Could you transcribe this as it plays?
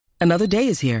Another day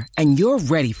is here, and you're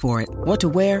ready for it. What to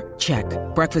wear? Check.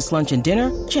 Breakfast, lunch, and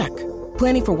dinner? Check.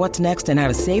 Planning for what's next and how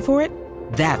to save for it?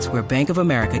 That's where Bank of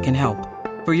America can help.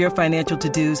 For your financial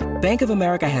to-dos, Bank of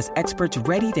America has experts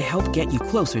ready to help get you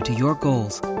closer to your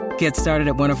goals. Get started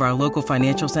at one of our local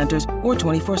financial centers or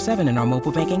 24/7 in our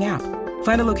mobile banking app.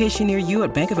 Find a location near you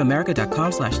at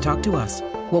bankofamerica.com/talktous.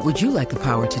 What would you like the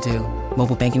power to do?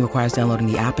 Mobile banking requires downloading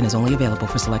the app and is only available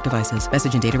for select devices.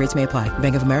 Message and data rates may apply.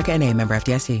 Bank of America N.A., member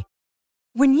FDIC.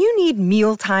 When you need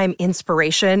mealtime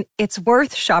inspiration, it's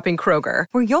worth shopping Kroger,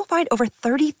 where you'll find over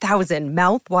 30,000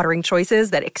 mouth-watering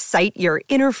choices that excite your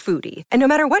inner foodie. And no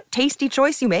matter what tasty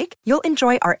choice you make, you'll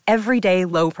enjoy our everyday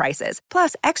low prices,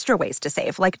 plus extra ways to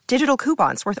save, like digital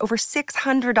coupons worth over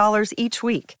 $600 each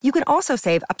week. You can also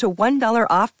save up to $1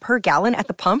 off per gallon at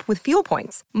the pump with fuel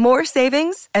points. More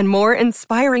savings and more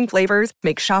inspiring flavors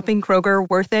make shopping Kroger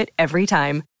worth it every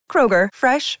time. Kroger,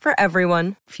 fresh for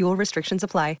everyone. Fuel restrictions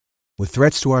apply. With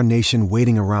threats to our nation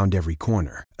waiting around every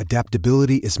corner,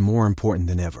 adaptability is more important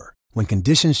than ever. When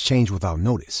conditions change without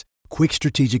notice, quick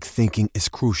strategic thinking is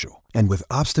crucial. And with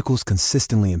obstacles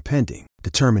consistently impending,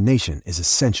 determination is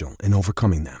essential in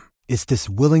overcoming them. It's this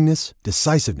willingness,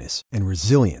 decisiveness, and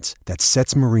resilience that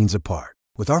sets Marines apart.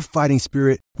 With our fighting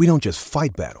spirit, we don't just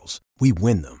fight battles, we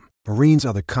win them. Marines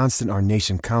are the constant our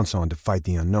nation counts on to fight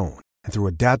the unknown. And through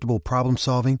adaptable problem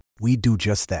solving, we do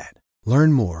just that.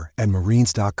 Learn more at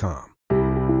marines.com.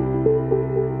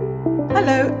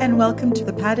 Hello and welcome to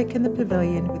The Paddock and the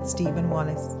Pavilion with Stephen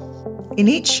Wallace. In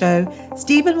each show,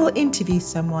 Stephen will interview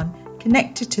someone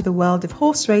connected to the world of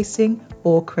horse racing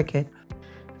or cricket.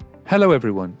 Hello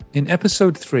everyone. In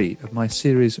episode 3 of my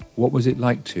series What Was It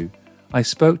Like To, I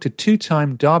spoke to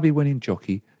two-time Derby-winning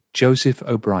jockey Joseph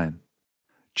O'Brien.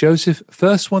 Joseph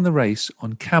first won the race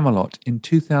on Camelot in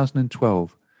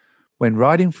 2012. When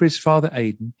riding for his father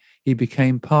Aidan, he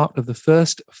became part of the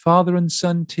first father and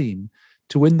son team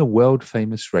to win the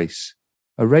world-famous race,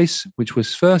 a race which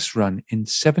was first run in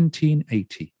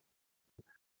 1780.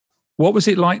 What was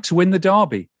it like to win the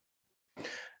Derby?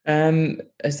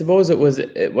 I suppose it was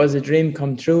a dream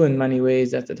come true in many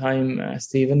ways at the time,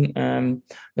 Stephen. I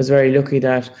was very lucky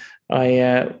that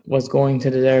I was going to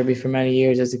the Derby for many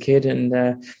years as a kid, and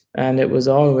it was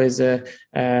always one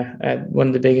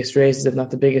of the biggest races, if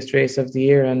not the biggest race of the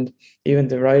year, and even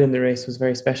to ride in the race was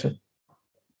very special.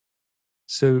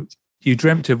 So you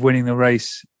dreamt of winning the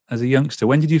race as a youngster.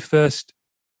 When did you first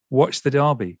watch the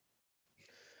Derby?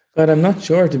 But I'm not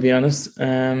sure, to be honest.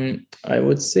 I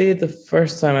would say the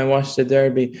first time I watched the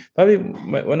Derby, probably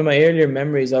one of my earlier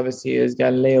memories, obviously, is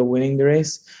Galileo winning the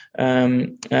race.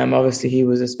 Obviously, he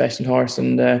was a special horse,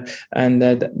 and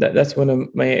that's one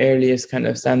of my earliest kind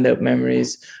of standout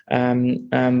memories.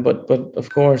 But of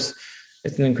course,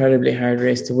 it's an incredibly hard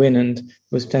race to win, and there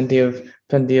was plenty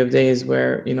of days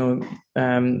where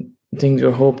things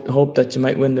were hoped that you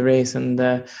might win the race, and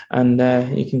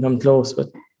you can come close, but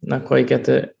not quite get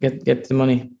the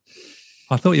money.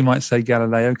 I thought you might say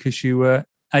Galileo because you were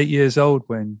 8 years old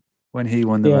when he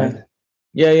won the race.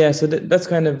 Yeah. So that's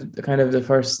kind of the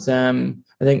first. I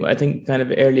think kind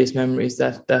of earliest memories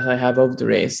that I have of the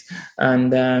race.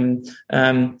 And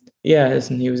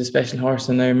listen, he was a special horse,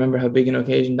 and I remember how big an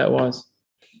occasion that was.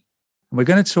 We're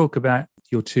going to talk about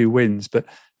your 2 wins, but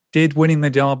did winning the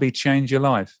Derby change your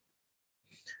life?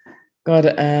 God,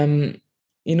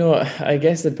 I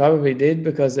guess it probably did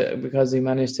because he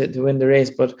managed to win the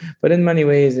race. But in many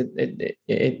ways, it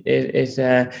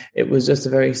was just a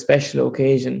very special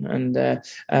occasion, and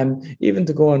even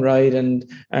to go and ride and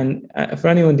for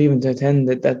anyone to even to attend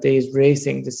that day's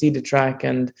racing, to see the track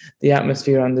and the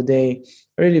atmosphere on the day,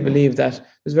 I really believe that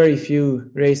there's very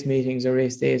few race meetings or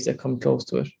race days that come close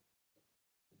to it.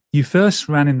 You first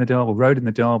rode in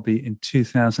the Derby in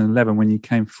 2011 when you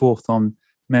came fourth on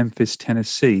Memphis,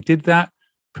 Tennessee. Did that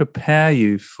prepare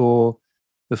you for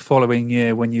the following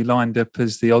year when you lined up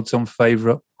as the odds-on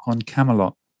favourite on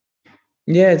Camelot?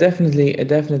 Yeah, definitely. It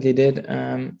definitely did.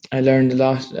 I learned a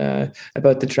lot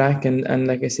about the track and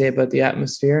like I say, about the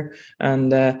atmosphere.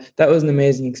 And that was an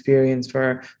amazing experience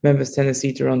for Memphis,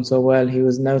 Tennessee to run so well. He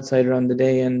was an outsider on the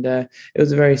day, and it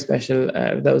was a very special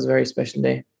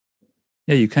day.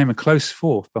 Yeah, you came a close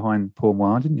fourth behind Paul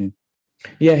Moir, didn't you?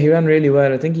 Yeah, he ran really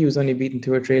well. I think he was only beaten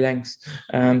 2 or 3 lengths.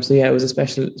 So yeah, it was a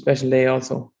special day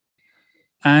also.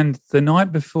 And the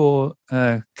night before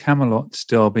Camelot's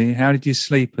Derby, how did you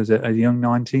sleep as a young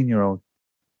 19-year-old?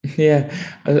 Yeah,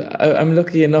 I'm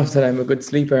lucky enough that I'm a good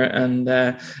sleeper, and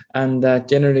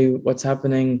generally what's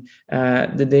happening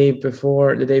the day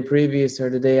before, the day previous,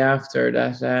 or the day after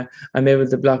that, I'm able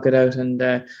to block it out and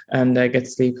get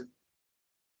sleep.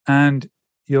 And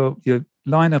your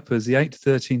line up as the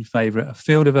 8-13 favourite, a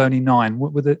field of only 9.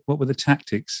 What were the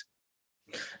tactics?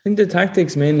 I think the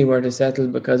tactics mainly were to settle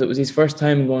because it was his first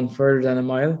time going further than a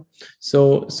mile.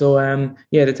 So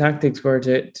the tactics were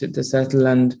to settle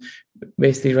and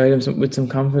basically ride him with some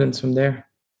confidence from there.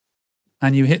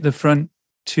 And you hit the front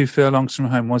 2 furlongs from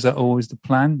home. Was that always the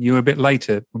plan? You were a bit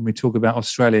later when we talk about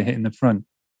Australia hitting the front.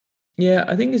 Yeah,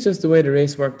 I think it's just the way the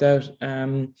race worked out.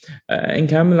 In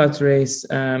Camelot's race,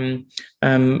 Dad's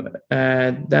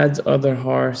other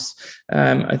horse,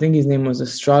 I think his name was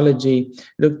Astrology,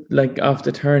 looked like off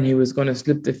the turn he was going to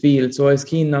slip the field. So I was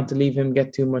keen not to leave him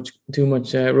get too much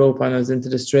rope on us into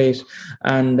the straight.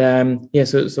 And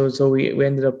so we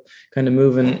ended up kind of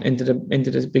moving into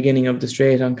the beginning of the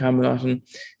straight on Camelot, and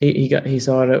he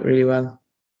saw it out really well.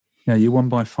 Yeah, you won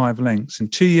by 5 lengths,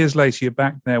 and 2 years later you're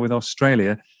back there with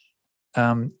Australia.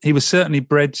 He was certainly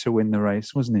bred to win the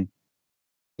race, wasn't he?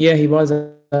 Yeah, he was,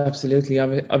 absolutely.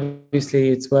 Obviously,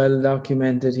 it's well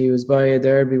documented. He was by a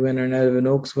Derby winner and out of an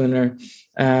Oaks winner,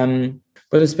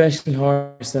 but a special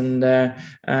horse, and I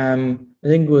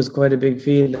think it was quite a big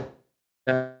field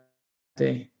that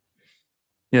day.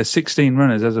 Yeah, 16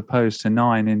 runners as opposed to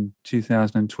 9 in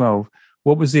 2012.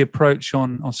 What was the approach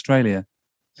on Australia?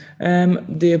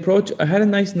 The approach, I had a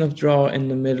nice enough draw in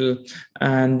the middle,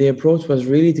 and the approach was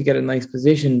really to get a nice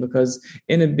position, because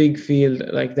in a big field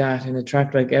like that, in a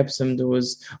track like Epsom, there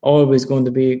was always going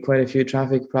to be quite a few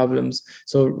traffic problems.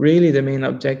 So really the main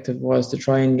objective was to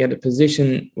try and get a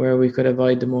position where we could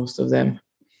avoid the most of them.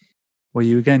 Well,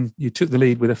 you took the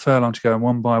lead with a furlong to go and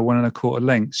won by 1 1/4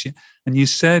 lengths. And you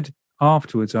said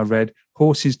afterwards, I read,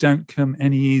 horses don't come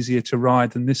any easier to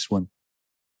ride than this one.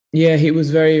 Yeah, he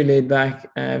was very laid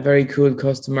back, very cool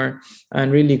customer,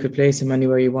 and really could place him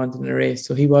anywhere you wanted in a race.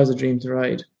 So he was a dream to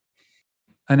ride.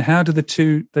 And how do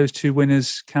those two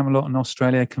winners, Camelot and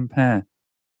Australia, compare?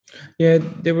 Yeah,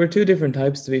 there were 2 different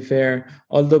types, to be fair.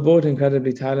 Although both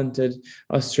incredibly talented,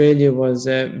 Australia was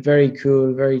a very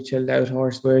cool, very chilled out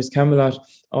horse, whereas Camelot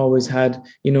always had,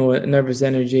 a nervous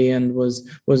energy and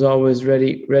was always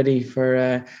ready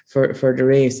for the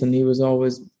race, and he was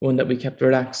always one that we kept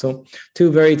relaxed. So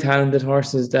 2 very talented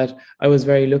horses that I was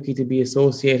very lucky to be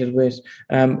associated with,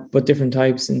 but different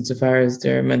types insofar as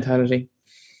their mentality.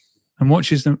 And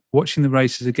watching the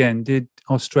races again, did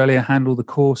Australia handle the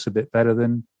course a bit better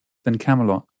than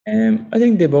Camelot? I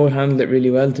think they both handled it really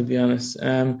well, to be honest.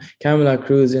 Camelot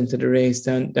cruised into the race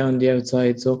down the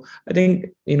outside. So I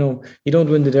think, you don't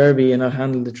win the Derby and not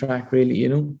handle the track really,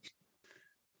 And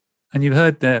you've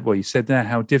heard that, you said there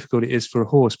how difficult it is for a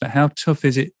horse, but how tough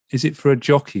is it for a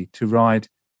jockey to ride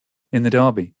in the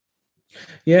Derby?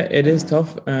 Yeah, it is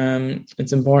tough.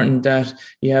 It's important that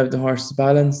you have the horse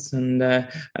balance, and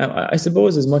I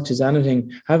suppose as much as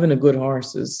anything, having a good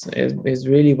horse is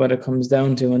really what it comes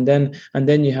down to. And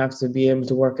then you have to be able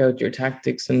to work out your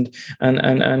tactics and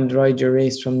ride your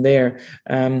race from there.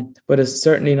 But it's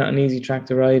certainly not an easy track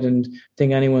to ride, and I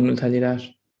think anyone will tell you that.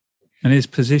 And is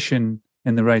position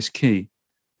in the race key?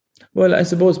 Well, I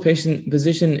suppose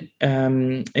position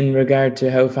in regard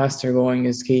to how fast they're going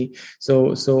is key.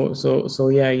 So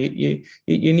yeah, you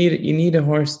need a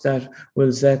horse that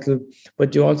will settle,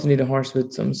 but you also need a horse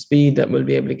with some speed that will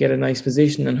be able to get a nice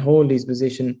position and hold his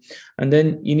position. And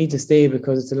then you need to stay,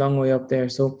 because it's a long way up there.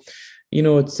 So,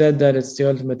 it's said that it's the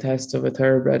ultimate test of a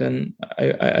thoroughbred, and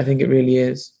I think it really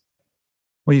is.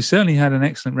 Well, you certainly had an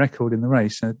excellent record in the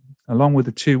race. Along with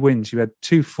the 2 wins, you had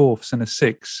 2 fourths and a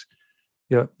 6.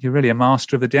 You're really a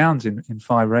master of the Downs in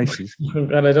 5 races.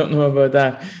 God, I don't know about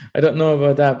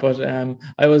that. But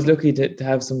I was lucky to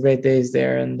have some great days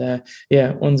there, and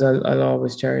ones I'll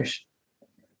always cherish.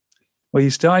 Well, you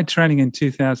started training in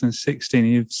 2016,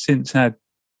 and you've since had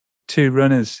 2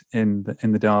 runners in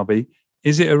the Derby.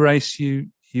 Is it a race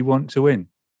you want to win?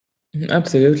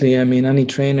 Absolutely. I mean, any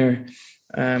trainer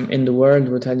in the world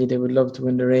would tell you they would love to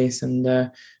win the race,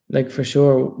 and for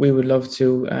sure we would love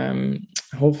to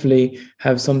hopefully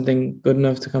have something good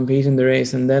enough to compete in the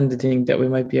race, and then to think that we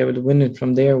might be able to win it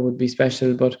from there would be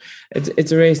special. But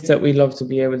it's a race that we love to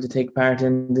be able to take part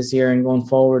in this year, and going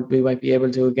forward we might be able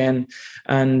to again,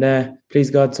 and please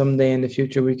God, someday in the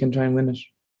future we can try and win it.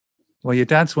 Well, your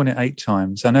dad's won it 8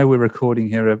 times. I know we're recording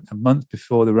here a month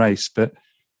before the race, but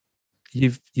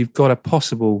you've got a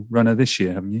possible runner this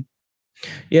year, haven't you?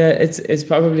 Yeah, it's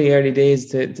probably early days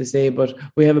to say, but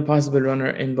we have a possible runner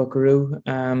in Buckaroo,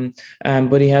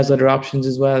 but he has other options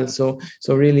as well. So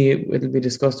really it'll be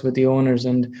discussed with the owners,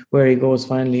 and where he goes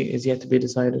finally is yet to be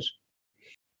decided.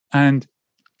 And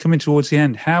coming towards the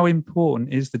end, how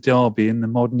important is the Derby in the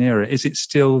modern era? Is it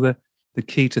still the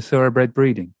key to thoroughbred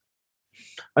breeding?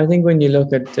 I think when you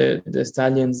look at the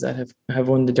stallions that have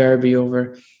won the Derby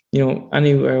over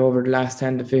anywhere over the last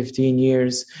 10 to 15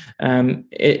 years.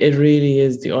 It really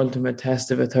is the ultimate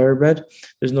test of a thoroughbred.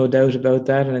 There's no doubt about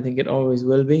that, and I think it always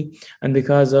will be. And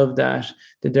because of that,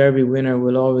 the Derby winner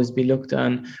will always be looked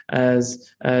on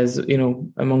as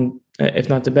among, if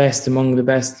not the best, among the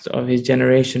best of his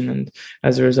generation. And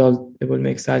as a result, it will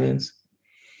make stallions.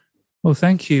 Well,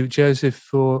 thank you, Joseph,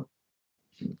 for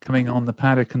coming on the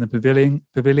Paddock and the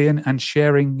Pavilion and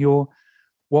sharing your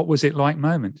 "What was it like"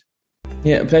 moment.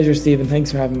 Yeah, a pleasure, Stephen.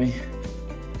 Thanks for having me.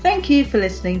 Thank you for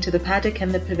listening to The Paddock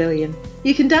and the Pavilion.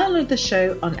 You can download the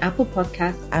show on Apple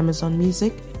Podcasts, Amazon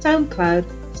Music, SoundCloud,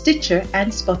 Stitcher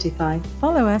and Spotify.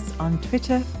 Follow us on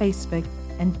Twitter, Facebook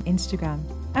and Instagram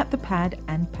at The Pad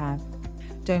and Pav.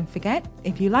 Don't forget,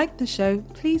 if you like the show,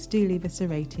 please do leave us a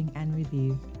rating and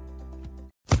review.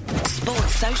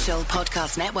 Sports Social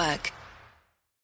Podcast Network.